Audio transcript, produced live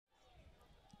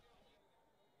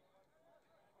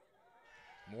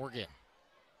Morgan,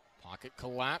 pocket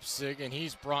collapsing, and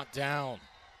he's brought down.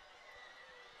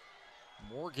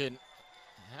 Morgan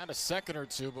had a second or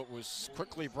two, but was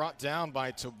quickly brought down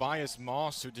by Tobias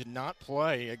Moss, who did not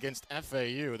play against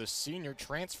FAU. The senior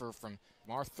transfer from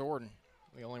Mar Thornton,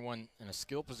 the only one in a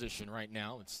skill position right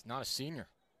now. It's not a senior.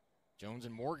 Jones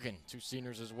and Morgan, two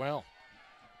seniors as well.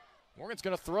 Morgan's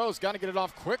going to throw. He's got to get it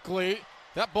off quickly.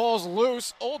 That ball's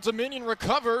loose. Old Dominion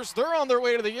recovers. They're on their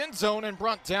way to the end zone and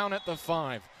brought down at the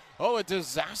 5. Oh, a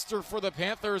disaster for the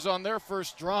Panthers on their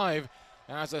first drive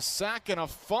as a sack and a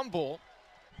fumble.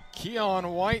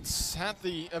 Keon White's had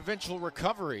the eventual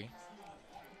recovery.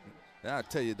 Yeah, I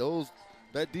tell you,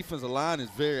 that defensive line is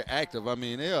very active. I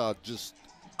mean, they are just,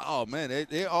 oh man,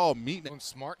 they're all meeting.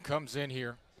 Smart comes in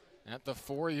here at the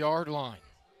 4-yard line.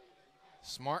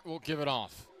 Smart will give it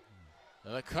off.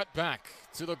 The cut back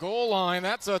to the goal line.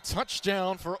 That's a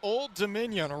touchdown for Old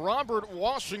Dominion. Robert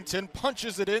Washington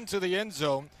punches it into the end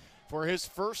zone for his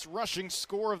first rushing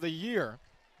score of the year.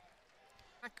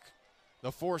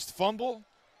 The forced fumble.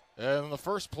 And the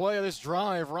first play of this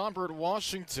drive, Robert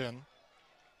Washington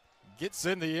gets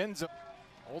in the end zone.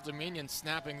 Old Dominion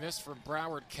snapping this from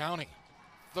Broward County.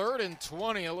 3rd and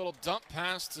 20, a little dump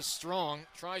pass to Strong.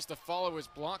 Tries to follow his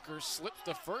blocker, slipped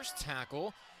the first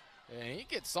tackle, and he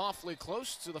gets awfully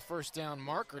close to the first down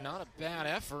marker. Not a bad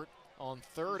effort on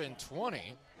 3rd and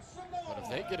 20. But if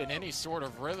they get in any sort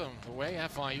of rhythm, the way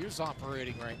FIU's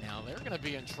operating right now, they're going to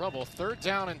be in trouble. 3rd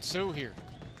down and 2 here.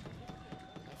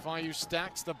 FIU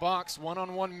stacks the box,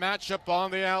 one-on-one matchup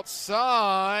on the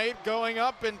outside, going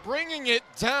up and bringing it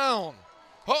down.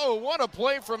 Oh, what a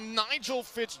play from Nigel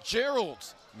Fitzgerald.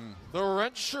 The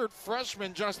redshirt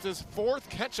freshman, just his 4th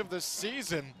catch of the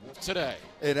season today.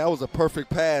 And that was a perfect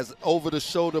pass, over the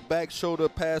shoulder, back shoulder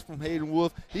pass from Hayden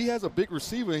Wolf. He has a big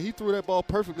receiver, and he threw that ball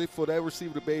perfectly for that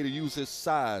receiver to be able to use his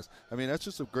size. I mean, that's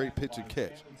just a great pitch and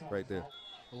catch right there.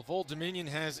 Well, if Old Dominion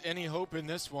has any hope in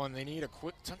this one, they need a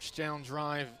quick touchdown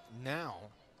drive now,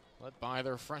 led by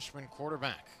their freshman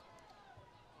quarterback.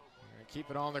 Keep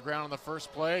it on the ground on the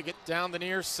first play, get down the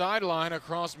near sideline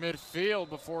across midfield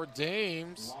before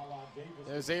Dames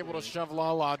is able to shove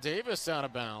Lala Davis out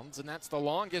of bounds, and that's the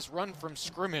longest run from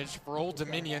scrimmage for Old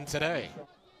Dominion today.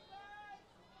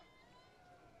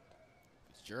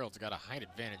 Fitzgerald's got a height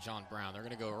advantage on Brown. They're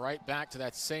going to go right back to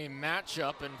that same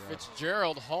matchup, and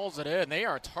Fitzgerald hauls it in. They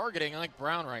are targeting Ike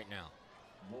Brown right now.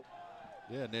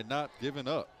 Yeah, and they're not giving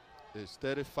up. They're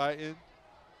steady fighting.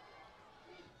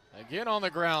 Again on the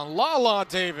ground, Lala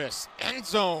Davis, end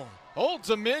zone. Old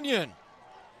Dominion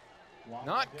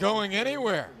not going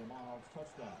anywhere.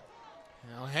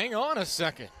 Now hang on a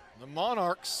second. The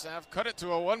Monarchs have cut it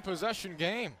to a one-possession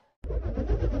game.